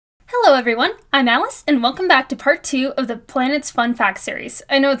Hello everyone, I'm Alice, and welcome back to part 2 of the Planets Fun Facts series.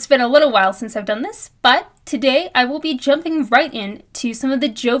 I know it's been a little while since I've done this, but today I will be jumping right in to some of the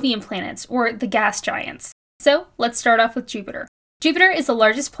Jovian planets, or the gas giants. So let's start off with Jupiter. Jupiter is the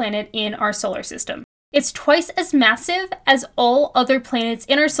largest planet in our solar system. It's twice as massive as all other planets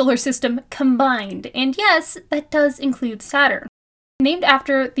in our solar system combined, and yes, that does include Saturn. Named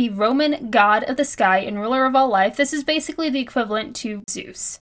after the Roman god of the sky and ruler of all life, this is basically the equivalent to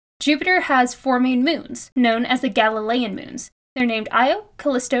Zeus. Jupiter has 4 main moons, known as the Galilean moons. They're named Io,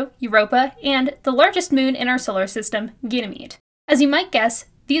 Callisto, Europa, and the largest moon in our solar system, Ganymede. As you might guess,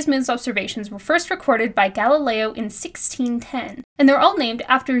 these moon's observations were first recorded by Galileo in 1610, and they're all named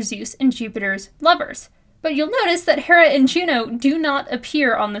after Zeus and Jupiter's lovers. But you'll notice that Hera and Juno do not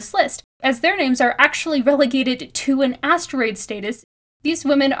appear on this list, as their names are actually relegated to an asteroid status. These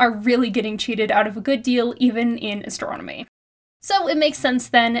women are really getting cheated out of a good deal, even in astronomy. So it makes sense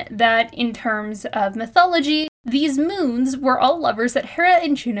then that in terms of mythology, these moons were all lovers that Hera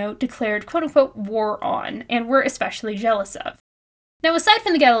and Juno declared quote-unquote war on, and were especially jealous of. Now aside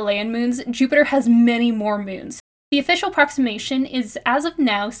from the Galilean moons, Jupiter has many more moons. The official approximation is as of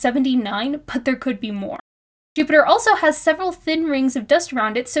now 79, but there could be more. Jupiter also has several thin rings of dust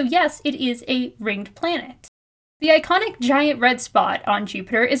around it, so yes, it is a ringed planet. The iconic giant red spot on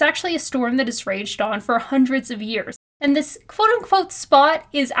Jupiter is actually a storm that has raged on for hundreds of years. And this quote-unquote spot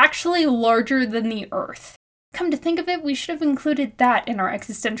is actually larger than the Earth. Come to think of it, we should have included that in our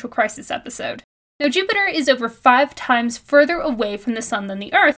existential crisis episode. Now, Jupiter is over 5 times further away from the Sun than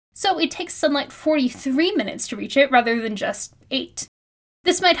the Earth, so it takes sunlight 43 minutes to reach it rather than just 8.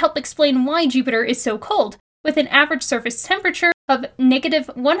 This might help explain why Jupiter is so cold, with an average surface temperature of negative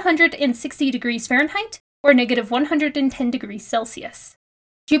 160 degrees Fahrenheit or negative 110 degrees Celsius.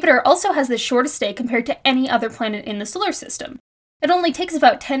 Jupiter also has the shortest day compared to any other planet in the solar system. It only takes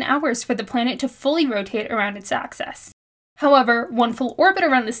about 10 hours for the planet to fully rotate around its axis. However, one full orbit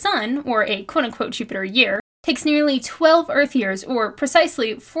around the Sun, or a quote-unquote Jupiter year, takes nearly 12 Earth years, or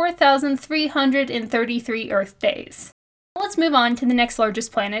precisely 4,333 Earth days. Let's move on to the next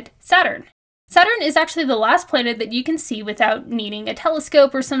largest planet, Saturn. Saturn is actually the last planet that you can see without needing a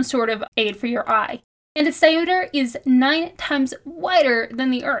telescope or some sort of aid for your eye, and its diameter is 9 times wider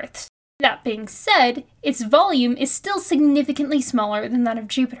than the Earth's. That being said, its volume is still significantly smaller than that of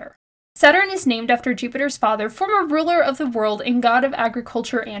Jupiter. Saturn is named after Jupiter's father, former ruler of the world and god of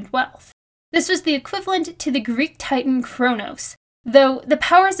agriculture and wealth. This was the equivalent to the Greek titan Kronos, though the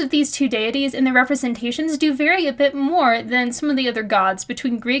powers of these two deities and their representations do vary a bit more than some of the other gods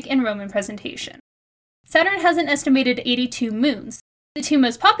between Greek and Roman presentation. Saturn has an estimated 82 moons, the 2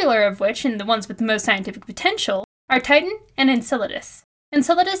 most popular of which, and the ones with the most scientific potential, are Titan and Enceladus.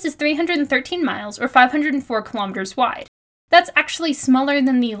 Enceladus is 313 miles, or 504 kilometers wide. That's actually smaller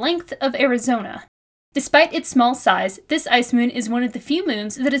than the length of Arizona. Despite its small size, this ice moon is one of the few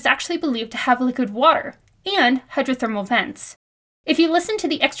moons that is actually believed to have liquid water, and hydrothermal vents. If you listened to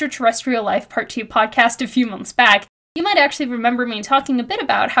the Extraterrestrial Life Part 2 podcast a few months back, you might actually remember me talking a bit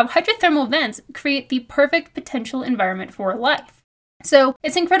about how hydrothermal vents create the perfect potential environment for life. So,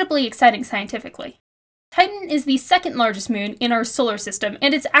 it's incredibly exciting scientifically. Titan is the second largest moon in our solar system,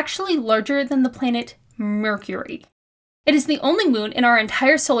 and it's actually larger than the planet Mercury. It is the only moon in our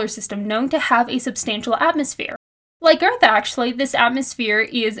entire solar system known to have a substantial atmosphere. Like Earth, actually, this atmosphere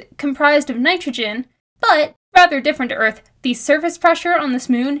is comprised of nitrogen, but, rather different to Earth, the surface pressure on this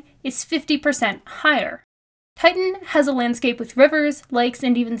moon is 50% higher. Titan has a landscape with rivers, lakes,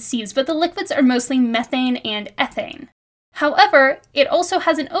 and even seas, but the liquids are mostly methane and ethane. However, it also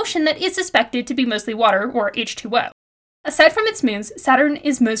has an ocean that is suspected to be mostly water, or H2O. Aside from its moons, Saturn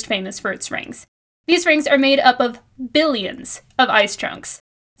is most famous for its rings. These rings are made up of billions of ice chunks.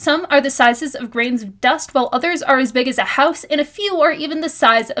 Some are the sizes of grains of dust, while others are as big as a house, and a few are even the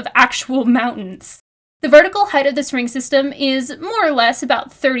size of actual mountains. The vertical height of this ring system is more or less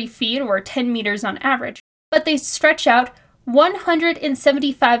about 30 feet, or 10 meters on average, but they stretch out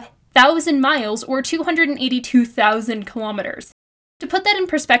 175,000 miles, or 282,000 kilometers. To put that in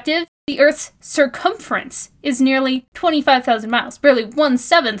perspective, the Earth's circumference is nearly 25,000 miles, barely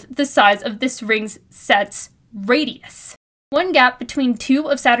 1/7 the size of this ring's set's radius. One gap between 2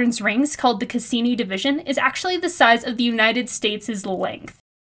 of Saturn's rings, called the Cassini division, is actually the size of the United States' length.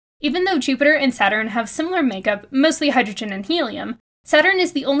 Even though Jupiter and Saturn have similar makeup, mostly hydrogen and helium, Saturn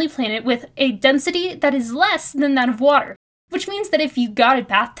is the only planet with a density that is less than that of water, which means that if you got a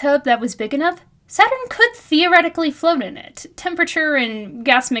bathtub that was big enough, Saturn could theoretically float in it, temperature and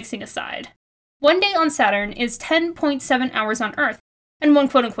gas mixing aside. One day on Saturn is 10.7 hours on Earth, and one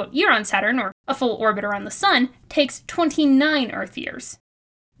quote-unquote year on Saturn, or a full orbit around the Sun, takes 29 Earth years.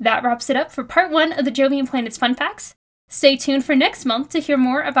 That wraps it up for part 1 of the Jovian Planets Fun Facts. Stay tuned for next month to hear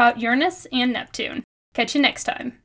more about Uranus and Neptune. Catch you next time.